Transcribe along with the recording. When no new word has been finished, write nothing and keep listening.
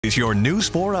Is your News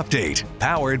 4 update,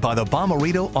 powered by the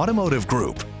Bomarito Automotive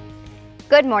Group.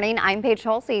 Good morning, I'm Paige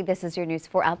Holsey. This is your News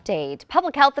 4 update.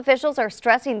 Public health officials are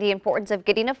stressing the importance of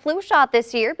getting a flu shot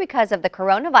this year because of the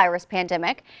coronavirus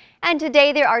pandemic. And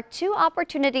today there are 2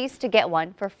 opportunities to get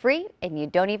one for free, and you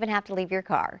don't even have to leave your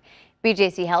car.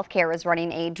 BJC Healthcare is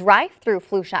running a drive-through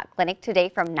flu shot clinic today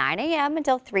from 9 a.m.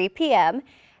 until 3 p.m.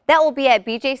 That will be at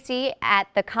BJC at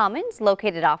the Commons,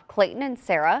 located off Clayton and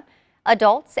Sarah.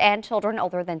 Adults and children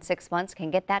older than 6 months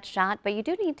can get that shot, but you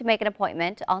do need to make an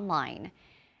appointment online.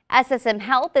 SSM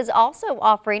Health is also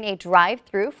offering a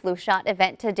drive-through flu shot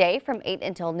event today from 8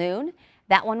 until noon.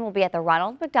 That one will be at the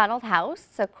Ronald McDonald House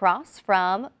across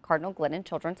from Cardinal Glennon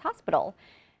Children's Hospital.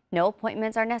 No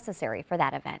appointments are necessary for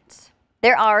that event.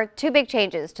 There are 2 big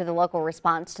changes to the local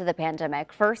response to the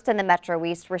pandemic. First, in the Metro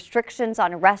East, restrictions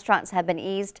on restaurants have been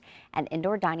eased and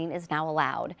indoor dining is now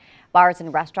allowed. Bars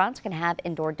and restaurants can have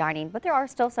indoor dining, but there are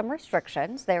still some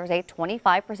restrictions. There's a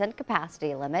 25%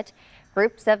 capacity limit,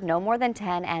 groups of no more than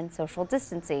 10, and social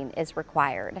distancing is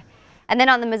required. And then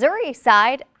on the Missouri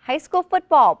side, high school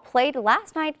football played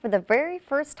last night for the very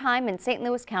first time in St.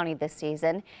 Louis County this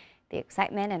season. The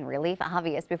excitement and relief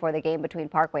obvious before the game between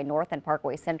Parkway North and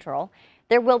Parkway Central.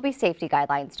 There will be safety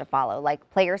guidelines to follow, like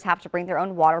players have to bring their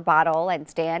own water bottle and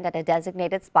stand at a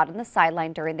designated spot on the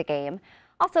sideline during the game.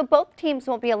 Also, both teams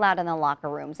won't be allowed in the locker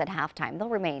rooms at halftime. They'll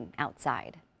remain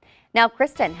outside. Now,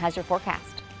 Kristen has your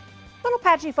forecast. Little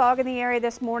patchy fog in the area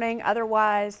this morning,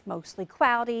 otherwise mostly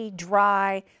cloudy,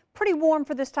 dry. Pretty warm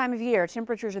for this time of year.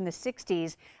 Temperatures in the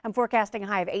 60s. I'm forecasting a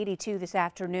high of 82 this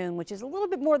afternoon, which is a little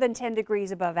bit more than 10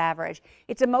 degrees above average.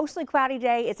 It's a mostly cloudy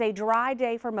day. It's a dry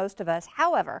day for most of us.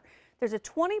 However, there's a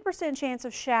 20% chance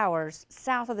of showers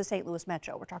south of the St. Louis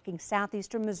Metro. We're talking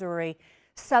southeastern Missouri,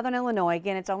 southern Illinois.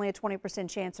 Again, it's only a 20%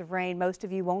 chance of rain. Most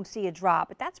of you won't see a drop,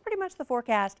 but that's pretty much the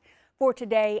forecast for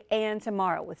today and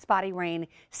tomorrow with spotty rain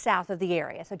south of the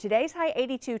area. So today's high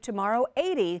 82, tomorrow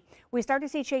 80. We start to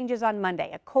see changes on Monday.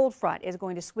 A cold front is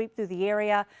going to sweep through the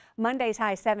area. Monday's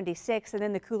high 76, and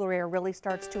then the cooler air really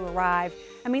starts to arrive.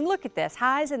 I mean, look at this.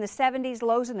 Highs in the 70s,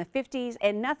 lows in the 50s,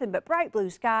 and nothing but bright blue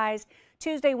skies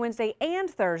Tuesday, Wednesday, and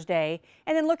Thursday.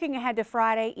 And then looking ahead to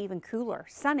Friday, even cooler,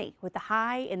 sunny with the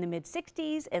high in the mid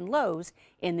 60s and lows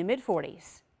in the mid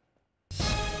 40s.